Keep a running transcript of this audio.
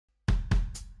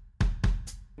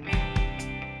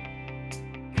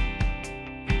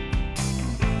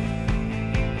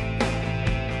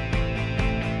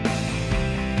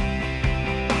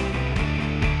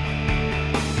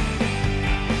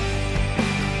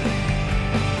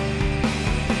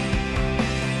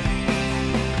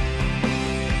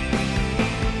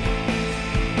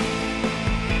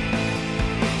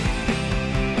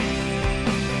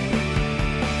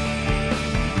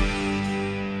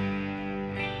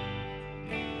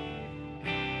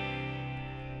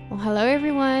Hello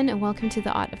everyone, and welcome to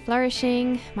The Art of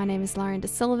Flourishing. My name is Lauren De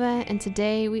Silva, and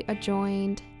today we are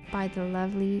joined by the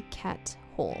lovely Kat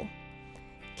Hall.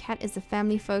 Kat is a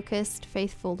family-focused,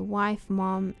 faithful wife,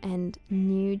 mom, and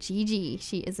new Gigi.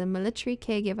 She is a military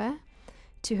caregiver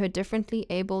to her differently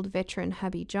abled veteran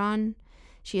hubby John.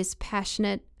 She is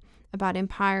passionate about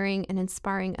empowering and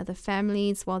inspiring other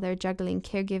families while they're juggling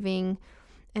caregiving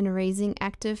and raising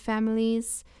active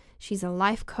families. She's a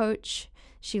life coach.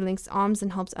 She links arms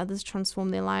and helps others transform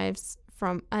their lives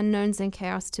from unknowns and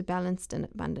chaos to balanced and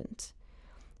abundant.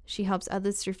 She helps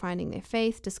others through finding their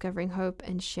faith, discovering hope,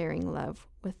 and sharing love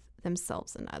with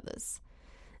themselves and others.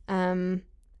 And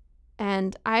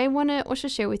I want to also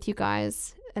share with you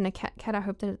guys, and Kat, I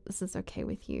hope that this is okay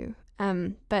with you,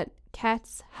 but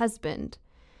Kat's husband,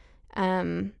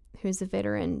 who's a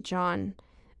veteran, John,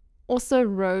 also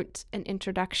wrote an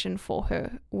introduction for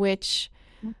her, which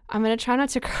I'm going to try not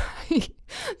to cry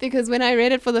because when I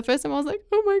read it for the first time, I was like,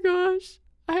 oh my gosh,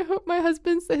 I hope my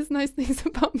husband says nice things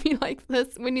about me like this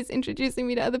when he's introducing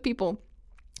me to other people.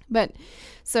 But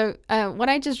so what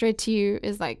I just read to you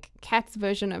is like Kat's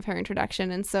version of her introduction.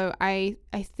 And so I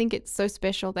think it's so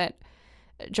special that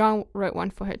John wrote one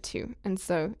for her too. And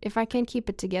so if I can keep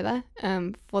it together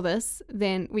for this,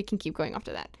 then we can keep going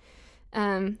after that.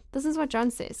 This is what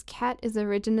John says. Kat is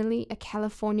originally a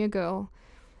California girl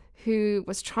who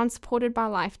was transplanted by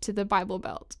life to the Bible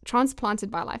Belt.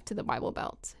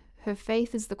 Her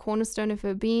faith is the cornerstone of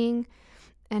her being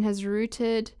and she's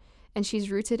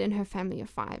rooted in her family of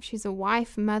 5. She's a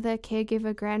wife, mother,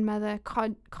 caregiver, grandmother,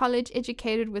 college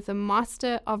educated with a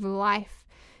Master of Life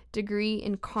degree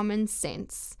in common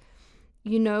sense.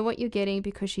 You know what you're getting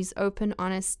because she's open,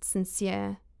 honest,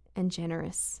 sincere, and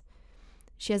generous.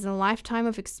 She has a lifetime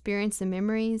of experience and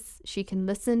memories. She can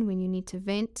listen when you need to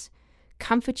vent,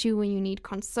 comfort you when you need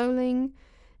consoling,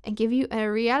 and give you a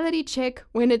reality check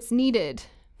when it's needed.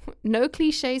 No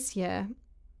cliches here.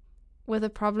 With a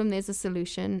problem, there's a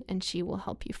solution, and she will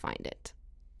help you find it.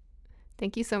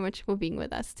 Thank you so much for being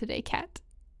with us today, Kat.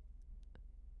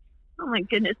 Oh my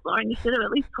goodness, Lauren, you should have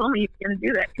at least told me you were going to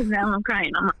do that because now I'm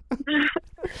crying.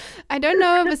 I don't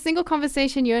know of a single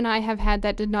conversation you and I have had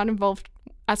that did not involve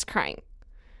us crying.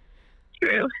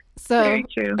 True. So very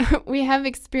true. We have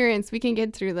experience. We can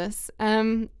get through this.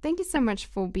 Thank you so much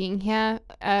for being here.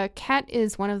 Kat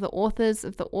is one of the authors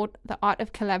of the Art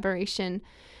of Collaboration.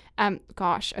 And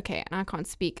I can't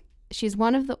speak. She's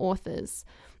one of the authors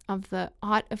of the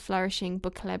Art of Flourishing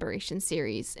book collaboration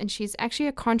series, and she's actually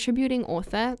a contributing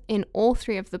author in all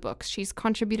 3 of the books. She's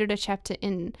contributed a chapter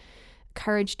in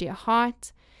Courage, Dear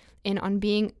Heart, in On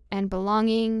Being and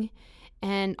Belonging,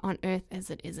 and On Earth as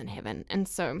It Is in Heaven. And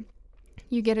so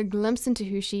you get a glimpse into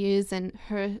who she is and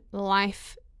her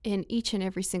life in each and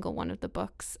every single one of the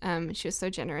books. She was so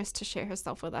generous to share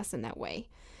herself with us in that way.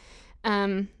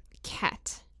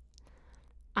 Kat,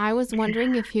 I was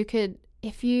wondering if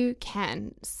you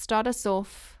can start us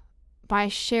off by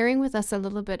sharing with us a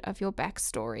little bit of your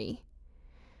backstory.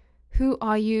 Who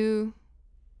are you?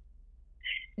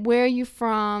 Where are you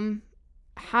from?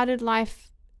 How did life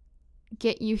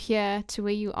get you here to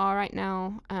where you are right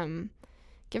now?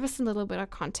 Give us a little bit of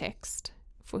context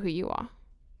for who you are.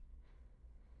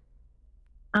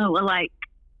 Oh, well, like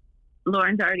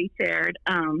Lauren's already shared,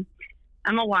 I'm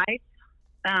a wife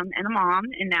and a mom,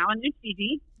 and now a new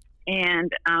Gigi.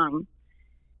 And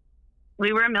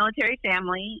we were a military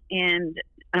family, and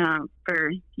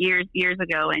for years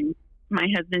ago, and my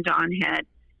husband John had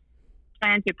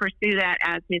planned to pursue that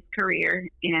as his career.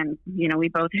 And we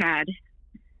both had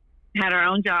our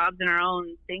own jobs and our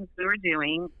own things we were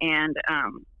doing. And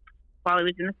while he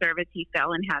was in the service, he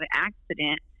fell and had an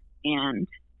accident and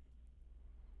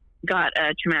got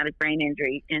a traumatic brain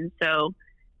injury. And so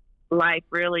life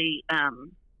really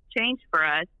changed for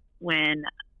us when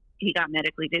he got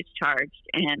medically discharged,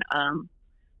 and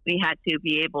we had to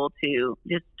be able to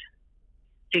just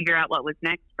figure out what was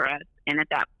next for us. And at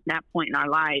that point in our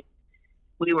life,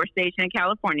 we were stationed in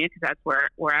California because that's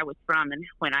where I was from and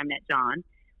when I met John.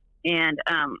 And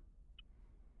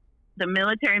the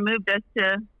military moved us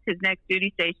to his next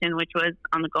duty station, which was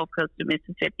on the Gulf Coast of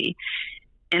Mississippi.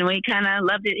 And we kind of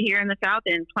loved it here in the South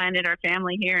and planted our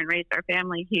family here and raised our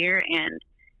family here. And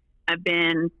I've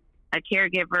been a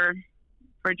caregiver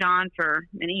for John for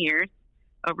many years,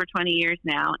 over 20 years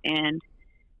now. And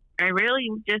I really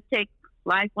just take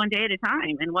life one day at a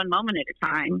time and one moment at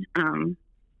a time.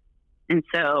 And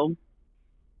so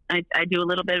I do a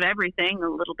little bit of everything, a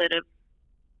little bit of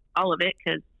all of it,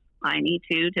 because I need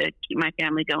to keep my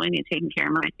family going and taking care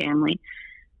of my family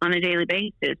on a daily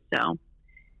basis. So,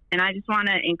 and I just want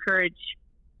to encourage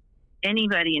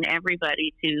anybody and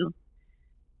everybody to,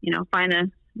 find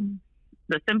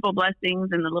the simple blessings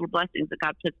and the little blessings that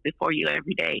God puts before you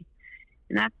every day.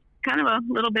 And that's kind of a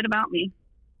little bit about me.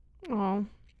 Oh,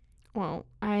 well,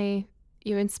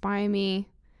 you inspire me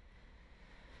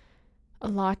a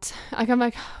lot. Like, I'm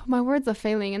like, my words are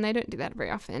failing, and they don't do that very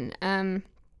often.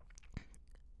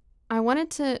 I wanted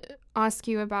to ask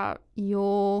you about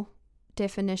your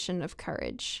definition of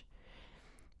courage.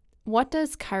 What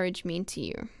does courage mean to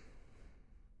you?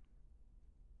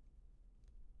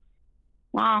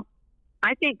 Well,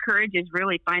 I think courage is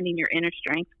really finding your inner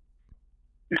strength.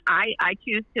 And I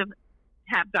choose to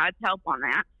have God's help on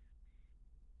that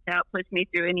to help push me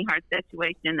through any hard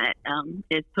situation that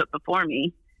is put before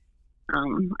me.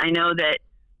 I know that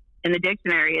in the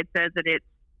dictionary it says that it's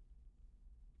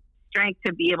strength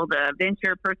to be able to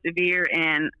venture, persevere,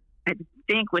 and I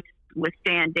think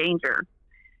withstand danger.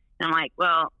 And I'm like,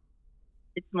 well,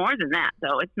 it's more than that,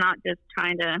 though. It's not just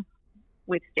trying to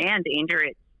withstand danger.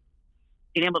 It's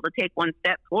being able to take one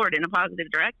step forward in a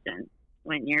positive direction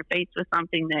when you're faced with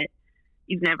something that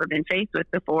you've never been faced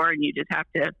with before, and you just have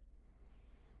to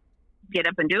get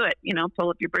up and do it, pull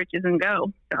up your britches and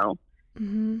go. So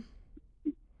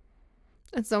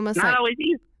it's almost not always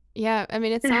easy. Yeah, I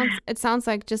mean, it sounds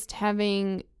like just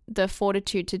having the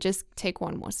fortitude to just take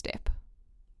one more step.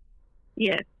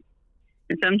 Yes.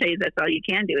 And some days that's all you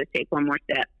can do is take one more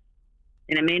step.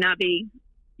 And it may not be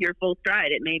your full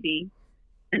stride. It may be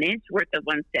an inch worth of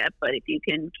one step, but if you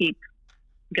can keep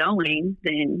going,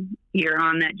 then you're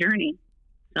on that journey.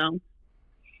 So,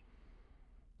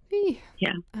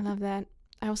 yeah. I love that.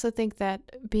 I also think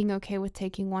that being okay with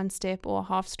taking one step or a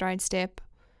half stride step,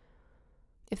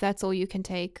 if that's all you can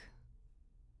take,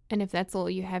 and if that's all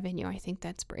you have in you, I think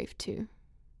that's brave too.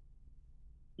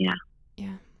 Yeah.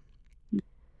 Yeah.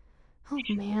 Oh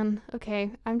man.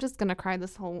 Okay. I'm just gonna cry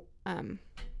this whole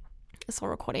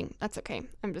recording. That's okay.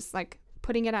 I'm just like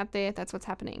putting it out there. That's what's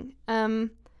happening. I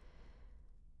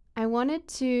wanted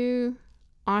to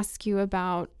ask you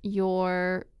about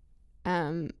your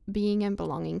being and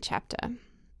belonging chapter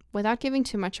without giving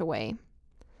too much away.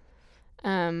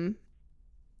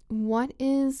 What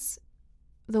is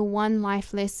the one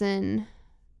life lesson,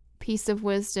 piece of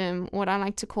wisdom, what I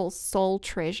like to call soul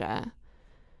treasure,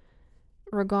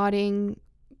 regarding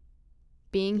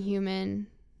being human,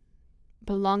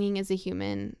 belonging as a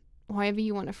human, however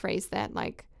you want to phrase that?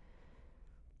 Like,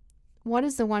 what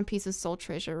is the one piece of soul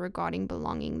treasure regarding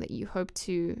belonging that you hope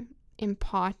to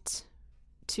impart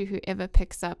to whoever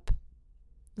picks up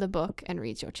the book and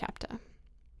reads your chapter?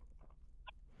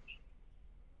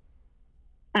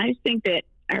 I just think that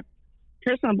our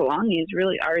personal belonging is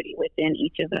really already within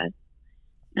each of us.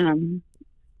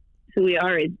 Who we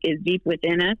are is deep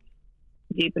within us,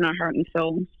 deep in our heart and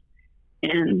souls.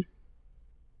 And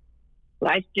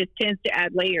life just tends to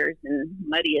add layers and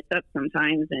muddy us up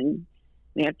sometimes. And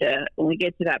we have to, when we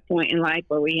get to that point in life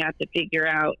where we have to figure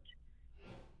out,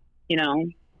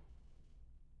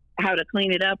 how to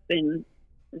clean it up and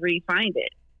re-find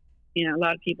it. A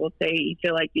lot of people say you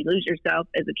feel like you lose yourself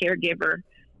as a caregiver.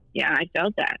 Yeah, I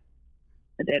felt that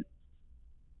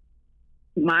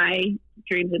my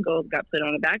dreams and goals got put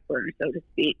on a back burner, so to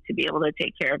speak, to be able to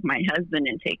take care of my husband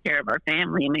and take care of our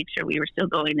family and make sure we were still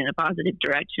going in a positive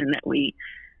direction that we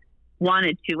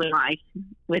wanted to in life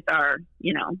with our,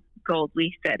 goals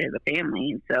we set as a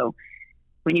family. And so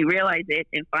when you realize it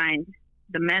and find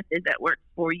the method that works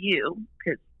for you,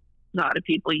 because a lot of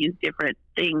people use different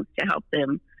things to help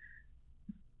them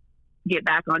get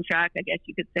back on track, I guess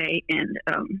you could say. And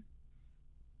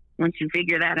once you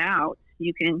figure that out,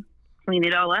 you can clean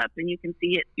it all up and you can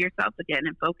see it yourself again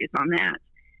and focus on that.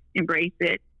 Embrace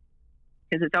it,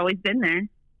 because it's always been there,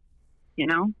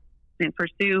 and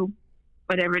pursue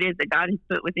whatever it is that God has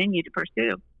put within you to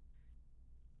pursue.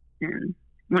 And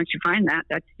once you find that,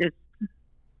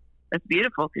 that's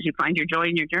beautiful, because you find your joy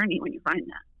in your journey when you find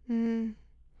that.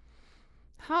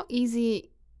 How easy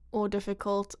or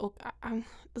difficult, or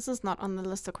this is not on the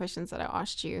list of questions that I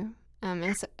asked you. And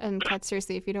Kat,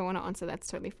 seriously, if you don't want to answer, that's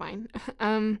totally fine.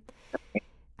 Can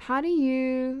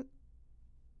you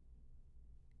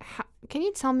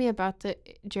tell me about the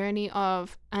journey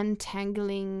of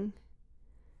untangling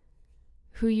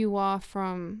who you are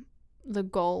from the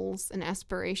goals and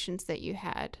aspirations that you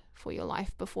had for your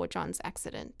life before John's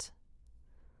accident?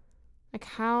 Like,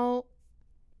 how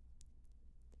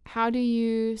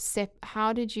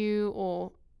did you,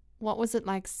 or what was it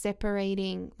like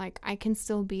separating, like, I can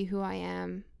still be who I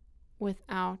am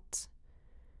without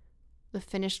the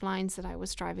finish lines that I was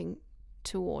striving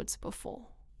towards before?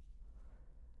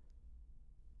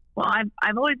 Well,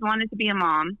 I've always wanted to be a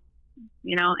mom,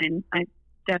 and I've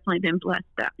definitely been blessed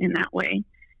in that way.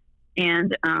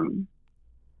 And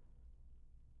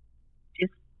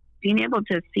being able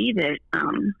to see that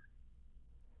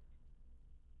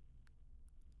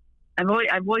I've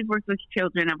always worked with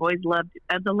children. I've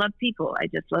loved people. I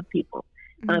just love people.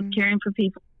 I love caring for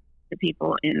people, the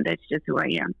people, and that's just who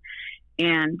I am.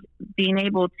 And being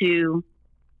able to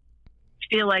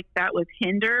feel like that was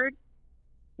hindered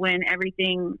when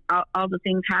everything, all the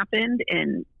things happened,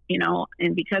 and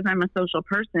and because I'm a social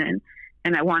person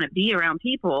and I want to be around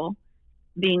people,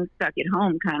 being stuck at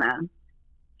home kind of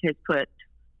has put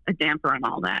a damper on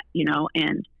all that,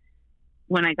 and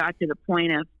when I got to the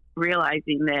point of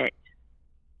realizing that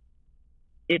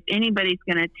if anybody's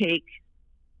going to take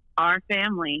our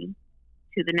family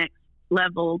to the next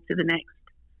level,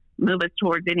 move us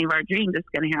towards any of our dreams, it's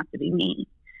going to have to be me.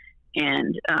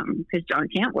 And because John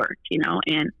can't work,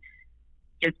 and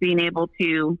just being able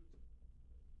to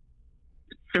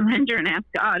surrender and ask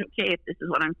God, okay, if this is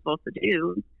what I'm supposed to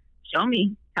do, show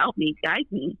me, help me, guide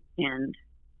me. And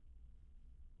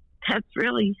that's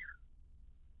really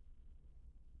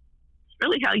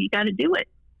how you got to do it.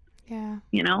 Yeah.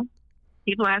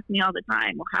 People ask me all the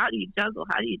time, well, how do you juggle?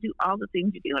 How do you do all the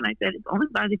things you do? And I said, it's only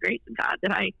by the grace of God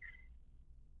that I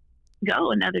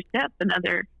go another step,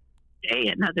 another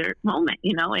day, another moment,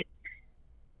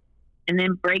 and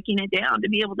then breaking it down to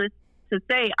be able to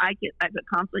say, I've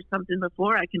accomplished something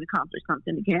before, I can accomplish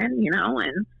something again, and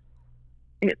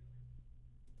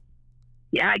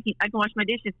I can wash my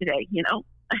dishes today,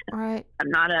 Right. I'm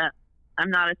not a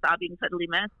sobbing, cuddly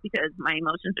mess because my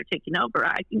emotions are taking over.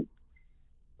 I can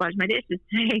wash my dishes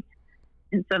today.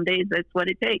 And some days that's what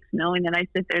it takes, knowing that I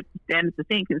stand at the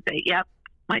sink and say, yep,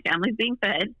 my family's being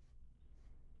fed.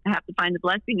 I have to find the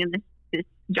blessing in this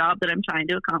job that I'm trying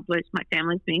to accomplish. My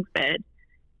family's being fed.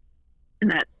 And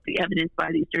that's the evidence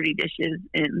by these dirty dishes.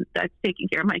 And that's taking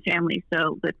care of my family.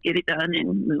 So let's get it done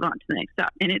and move on to the next step.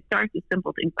 And it starts with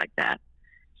simple things like that,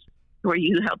 where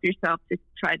you help yourself to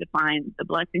try to find the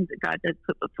blessings that God does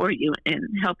put before you and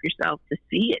help yourself to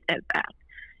see it as that.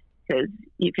 Because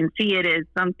you can see it as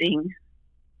something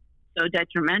so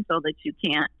detrimental that you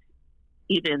can't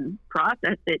even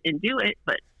process it and do it.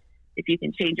 But if you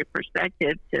can change your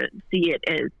perspective to see it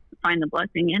as, find the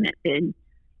blessing in it, then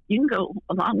you can go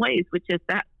a long ways with just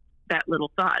that little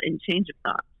thought and change of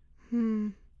thought.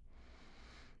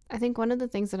 I think one of the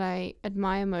things that I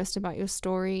admire most about your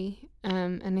story,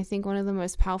 and I think one of the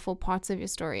most powerful parts of your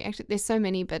story, actually there's so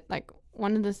many, but like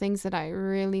one of the things that I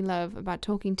really love about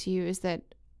talking to you is that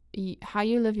how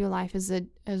you live your life is a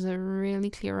really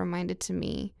clear reminder to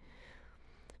me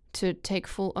to take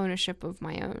full ownership of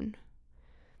my own.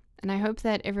 And I hope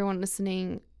that everyone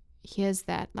listening hears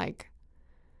that. Like,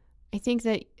 I think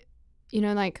that,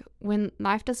 like when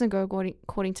life doesn't go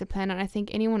according to plan, and I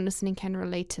think anyone listening can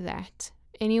relate to that.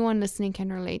 Anyone listening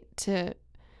can relate to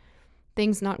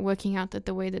things not working out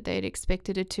the way that they'd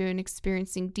expected it to, and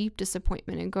experiencing deep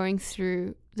disappointment and going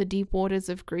through the deep waters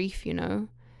of grief,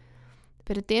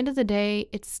 But at the end of the day,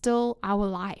 it's still our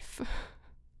life,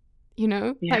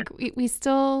 Yeah. Like we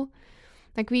still,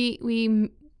 like we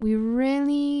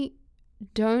really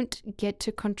don't get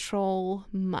to control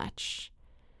much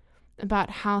about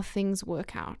how things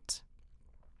work out.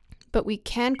 But we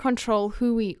can control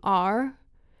who we are,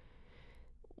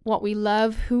 what we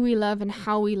love, who we love, and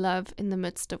how we love in the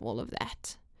midst of all of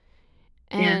that.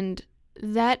 And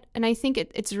and I think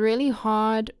it's really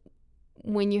hard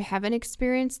when you haven't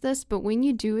experienced this, but when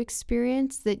you do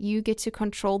experience that, you get to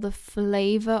control the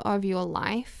flavor of your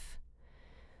life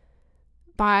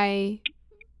by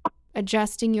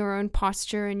adjusting your own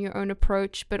posture and your own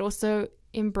approach, but also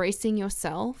embracing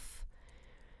yourself.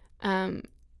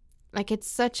 Like it's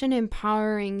such an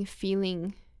empowering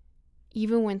feeling,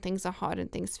 even when things are hard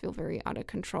and things feel very out of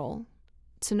control,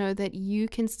 to know that you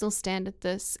can still stand at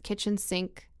this kitchen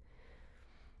sink,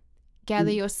 gather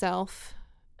yourself,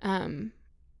 and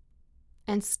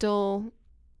still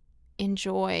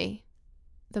enjoy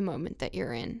the moment that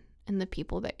you're in and the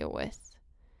people that you're with.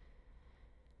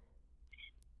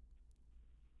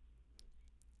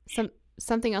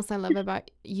 Something else I love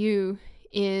about you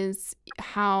is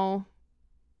how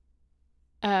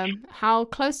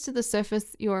close to the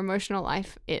surface your emotional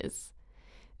life is.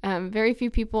 Very few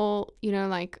people,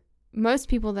 like most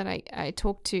people that I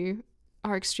talk to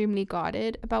are extremely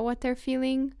guarded about what they're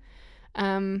feeling.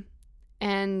 And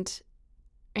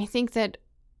I think that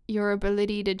your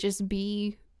ability to just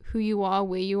be who you are,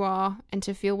 where you are, and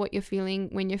to feel what you're feeling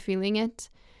when you're feeling it,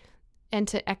 and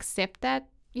to accept that,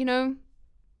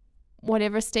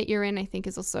 whatever state you're in, I think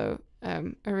is also a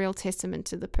real testament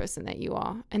to the person that you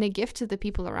are, and a gift to the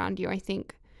people around you. I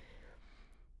think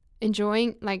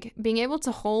enjoying, like being able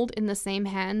to hold in the same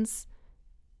hands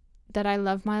that I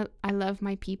love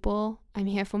my people, I'm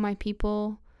here for my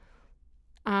people,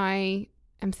 I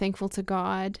am thankful to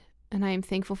God, and I am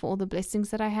thankful for all the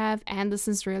blessings that I have. And this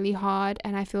is really hard,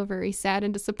 and I feel very sad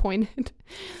and disappointed.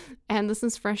 And this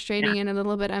is frustrating and a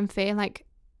little bit unfair. Like,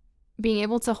 being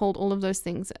able to hold all of those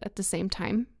things at the same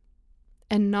time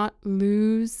and not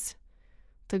lose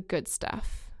the good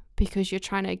stuff because you're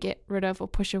trying to get rid of or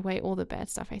push away all the bad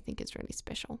stuff, I think is really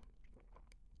special.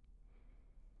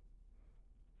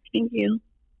 Thank you.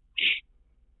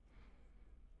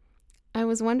 I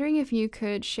was wondering if you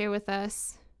could share with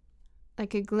us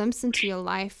like a glimpse into your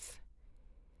life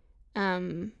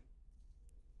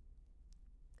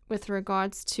with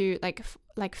regards to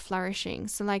like flourishing.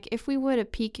 So like if we were to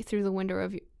peek through the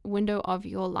window of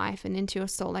your life and into your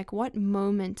soul, like what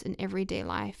moment in everyday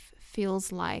life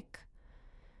feels like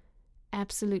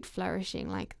absolute flourishing?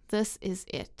 Like, this is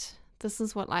it. This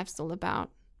is what life's all about.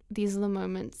 These are the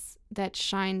moments that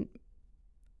shine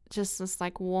just this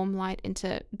like warm light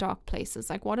into dark places.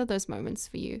 Like, what are those moments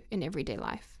for you in everyday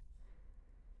life?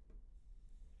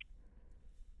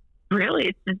 Really,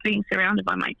 it's just being surrounded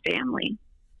by my family.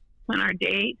 When a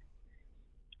day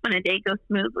goes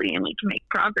smoothly and we can make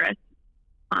progress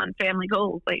on family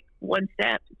goals, like one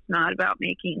step. It's not about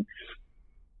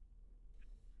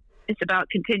it's about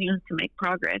continuing to make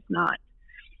progress, not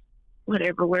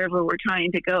wherever we're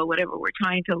trying to go, whatever we're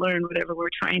trying to learn, whatever we're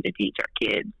trying to teach our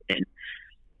kids and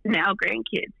now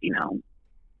grandkids,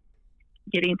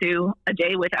 getting through a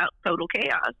day without total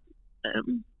chaos.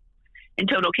 And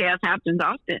total chaos happens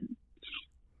often.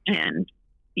 And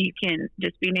you can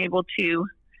just being able to,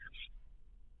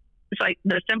 it's like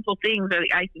the simple things are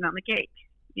the icing on the cake.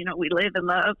 We live and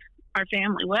love our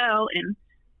family well, and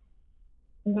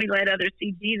we let others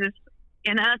see Jesus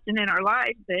in us and in our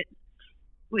lives, that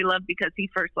we love because he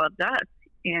first loved us,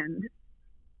 and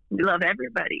we love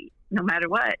everybody no matter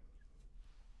what.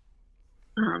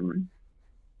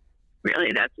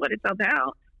 Really, that's what it's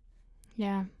about.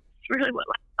 Yeah. It's really what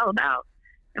life's all about.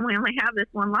 And we only have this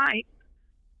one life.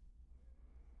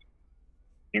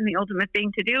 And the ultimate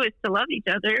thing to do is to love each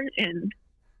other and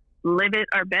live it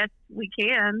our best we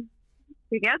can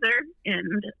together.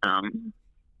 And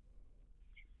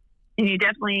you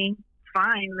definitely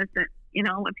find that,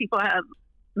 when people have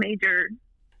major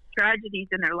tragedies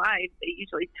in their lives, they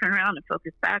usually turn around and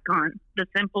focus back on the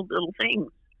simple little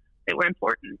things that were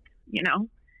important,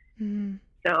 Mm.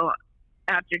 So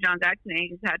after John's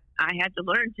accident, I had to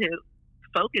learn to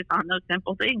focus on those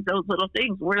simple things. Those little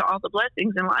things were all the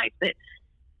blessings in life that,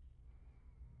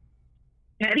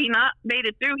 had he not made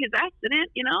it through his accident,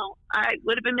 I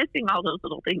would have been missing all those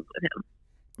little things with him.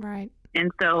 Right.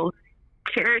 And so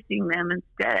cherishing them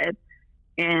instead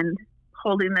and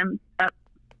holding them up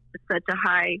to such a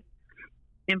high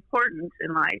importance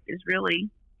in life is really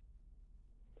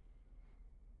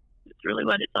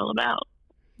what it's all about.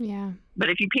 Yeah.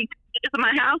 But if you peeked into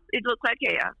my house, it looks like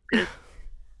chaos. 'Cause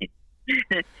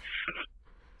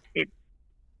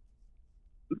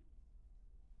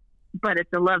but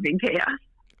it's a loving chaos.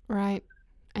 Right.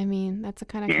 I mean, that's a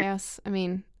kind of chaos. I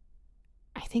mean,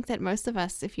 I think that most of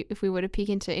us, if we were to peek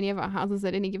into any of our houses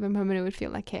at any given moment, it would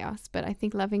feel like chaos. But I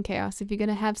think loving chaos, if you're going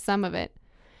to have some of it,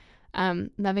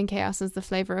 loving chaos is the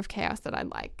flavor of chaos that I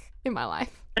like in my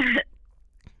life.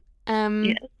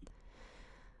 Yes.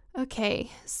 Okay.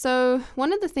 So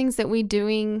one of the things that we're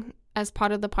doing as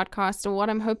part of the podcast, or what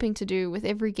I'm hoping to do with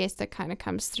every guest that kind of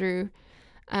comes through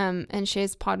and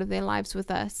shares part of their lives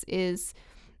with us, is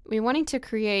we're wanting to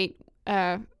create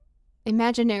a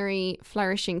imaginary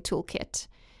flourishing toolkit.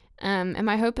 And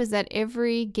my hope is that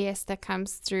every guest that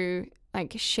comes through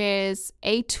shares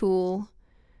a tool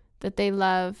that they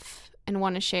love and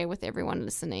want to share with everyone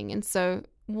listening. And so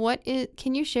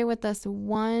can you share with us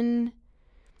one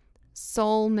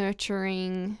soul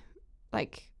nurturing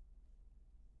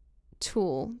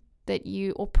tool that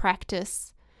you, or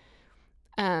practice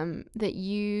that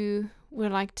you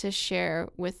would like to share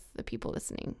with the people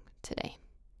listening today?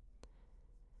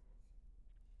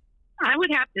 I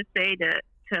would have to say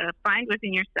to find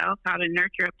within yourself how to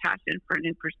nurture a passion for a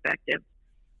new perspective,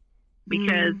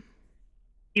 because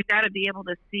you've got to be able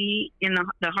to see in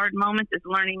the hard moments as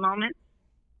learning moments,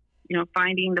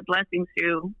 finding the blessings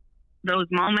through those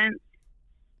moments.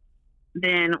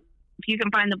 Then if you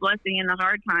can find the blessing in the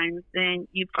hard times, then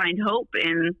you find hope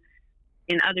in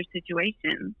other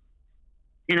situations.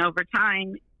 And over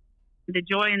time, the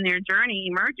joy in their journey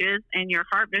emerges, and you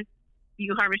harvest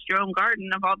your own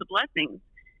garden of all the blessings.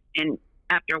 And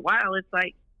after a while, it's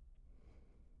like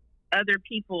other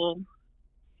people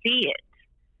see it.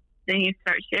 Then you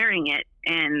start sharing it,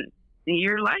 and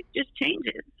your life just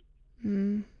changes.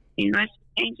 Your life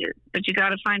changes. But you got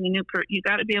to find you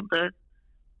got to be able to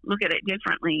look at it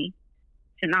differently,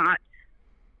 to not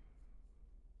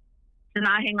to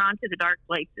not hang on to the dark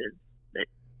places, that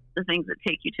the things that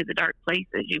take you to the dark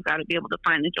places. You've got to be able to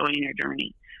find the joy in your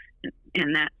journey,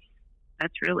 and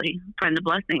that's really find the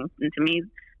blessings. And to me,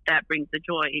 that brings the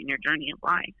joy in your journey of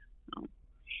life. So.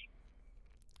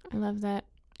 I love that.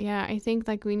 Yeah, I think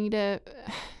like we need to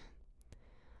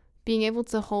being able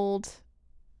to hold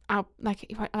our, like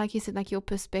you said, like your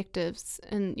perspectives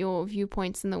and your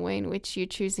viewpoints in the way in which you're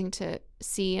choosing to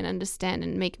see and understand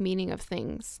and make meaning of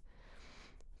things,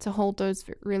 to hold those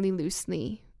really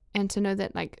loosely, and to know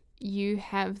that like you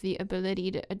have the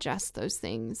ability to adjust those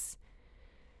things.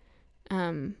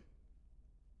 And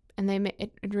they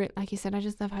like you said, I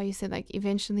just love how you said like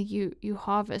eventually you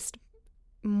harvest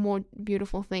more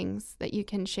beautiful things that you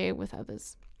can share with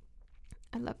others.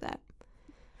 I love that.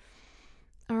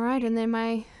 All right, and then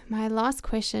my last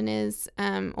question is,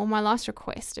 or my last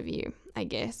request of you, I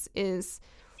guess, is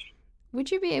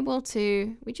would you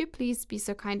please be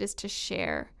so kind as to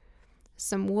share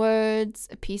some words,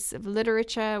 a piece of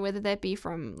literature, whether that be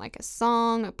from like a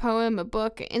song, a poem, a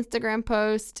book, an Instagram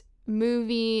post,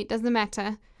 movie, doesn't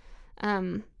matter,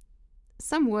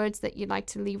 some words that you'd like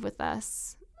to leave with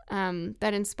us,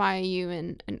 that inspire you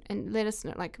and let us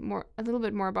know like a little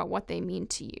bit more about what they mean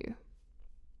to you.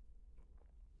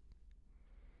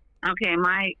 Okay,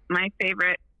 my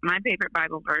favorite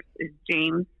Bible verse is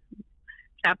James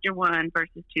chapter 1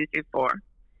 verses 2 through 4,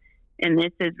 and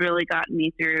this has really gotten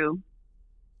me through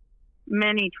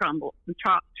many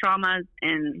traumas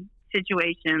and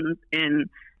situations and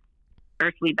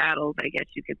earthly battles, I guess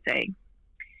you could say.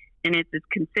 And it says,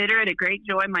 "Consider it a great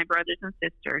joy, my brothers and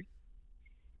sisters,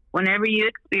 whenever you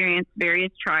experience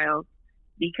various trials,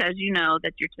 because you know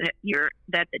that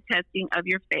that the testing of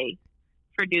your faith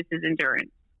produces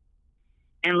endurance.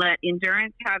 And let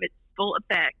endurance have its full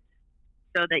effect,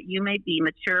 so that you may be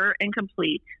mature and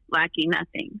complete, lacking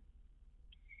nothing."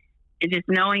 And just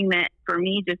knowing that, for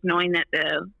me,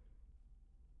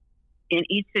 in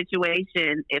each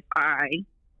situation, if I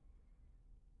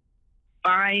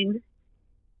find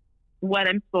what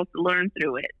I'm supposed to learn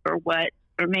through it, or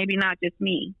maybe not just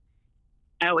me.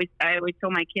 I always tell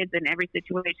my kids, in every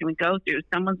situation we go through,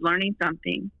 someone's learning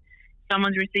something,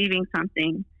 someone's receiving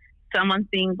something, someone's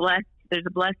being blessed. There's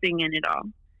a blessing in it all.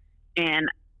 And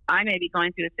I may be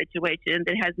going through a situation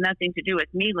that has nothing to do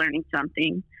with me learning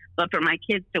something, but for my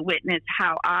kids to witness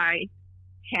how I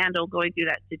handle going through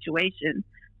that situation,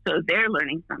 so they're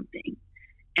learning something.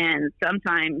 And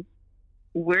sometimes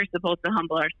we're supposed to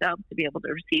humble ourselves to be able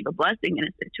to receive a blessing in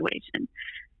a situation.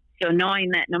 So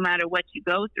knowing that no matter what you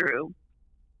go through,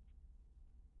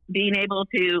 being able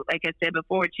to, like I said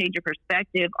before, change your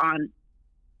perspective on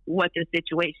what the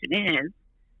situation is,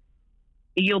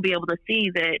 you'll be able to see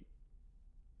that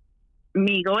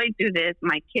me going through this,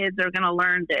 my kids are going to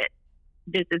learn that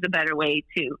this is a better way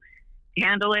to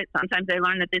handle it. Sometimes they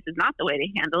learn that this is not the way to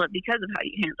handle it because of how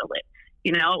you handle it,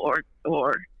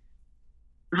 or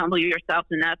humble yourself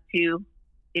enough to,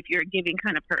 if you're a giving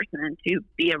kind of person, to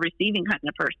be a receiving kind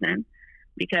of person.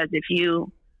 Because if you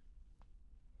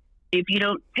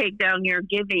don't take down your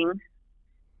giving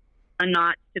a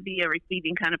notch to be a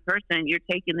receiving kind of person, you're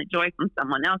taking the joy from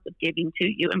someone else of giving to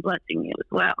you and blessing you as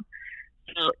well.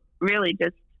 So really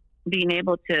just being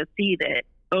able to see that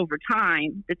over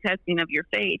time, the testing of your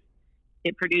faith,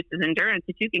 it produces endurance,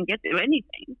 that you can get through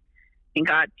anything. And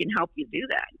God can help you do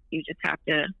that. You just have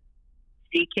to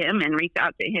seek Him and reach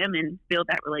out to Him and build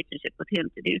that relationship with Him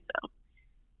to do so.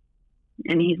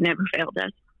 And He's never failed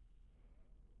us.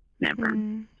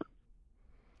 Never.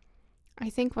 I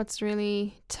think what's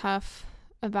really tough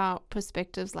about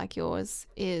perspectives like yours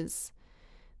is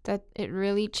that it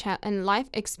really and life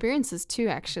experiences too,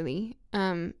 actually,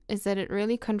 is that it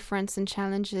really confronts and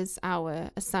challenges our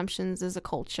assumptions as a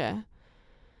culture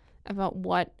about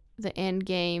what the end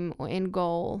game or end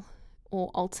goal or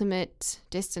ultimate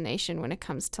destination when it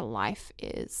comes to life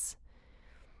is.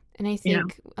 And I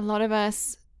think a lot of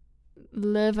us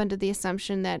live under the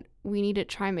assumption that we need to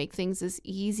try and make things as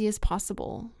easy as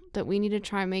possible, that we need to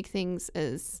try and make things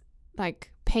as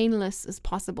like painless as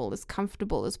possible, as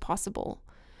comfortable as possible.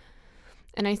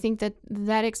 And I think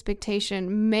that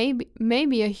expectation may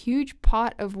be a huge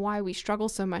part of why we struggle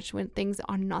so much when things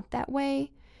are not that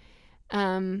way.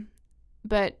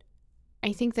 But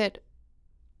I think that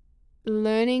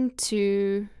learning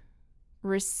to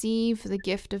receive the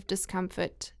gift of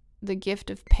discomfort, the gift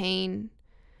of pain,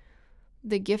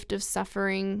 the gift of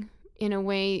suffering in a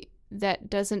way that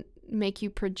doesn't make you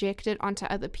project it onto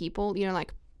other people,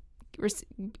 like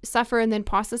suffer and then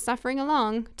pass the suffering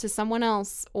along to someone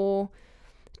else, or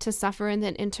to suffer and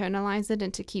then internalize it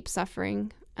and to keep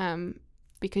suffering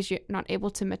because you're not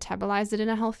able to metabolize it in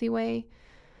a healthy way.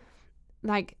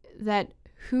 like that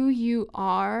who you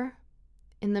are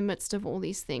in the midst of all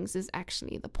these things is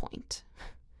actually the point.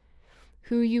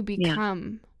 Who you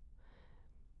become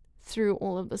through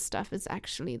all of this stuff is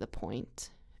actually the point.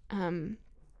 Thank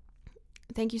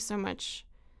you so much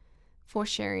for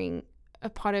sharing a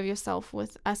part of yourself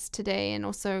with us today, and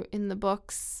also in the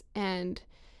books, and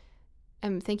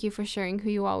thank you for sharing who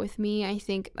you are with me. I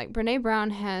think like Brene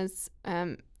Brown has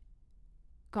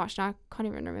gosh, now I can't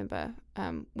even remember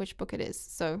which book it is,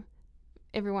 so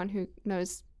everyone who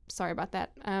knows, sorry about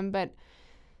that, but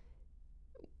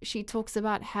she talks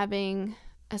about having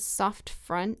a soft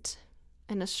front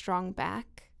and a strong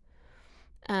back.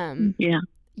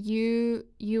 You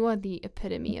are the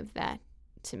epitome of that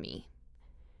to me.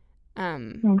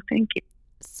 Thank you.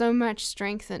 So much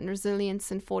strength and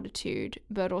resilience and fortitude,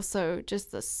 but also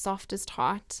just the softest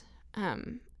heart.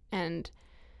 And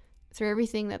through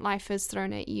everything that life has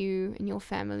thrown at you and your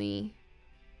family,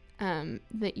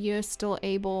 that you're still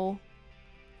able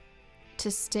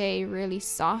to stay really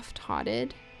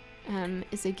soft-hearted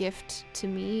is a gift to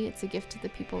me. It's a gift to the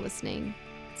people listening.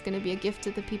 It's going to be a gift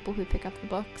to the people who pick up the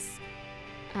books.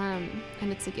 And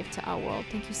it's a gift to our world.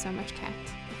 Thank you so much, Kat.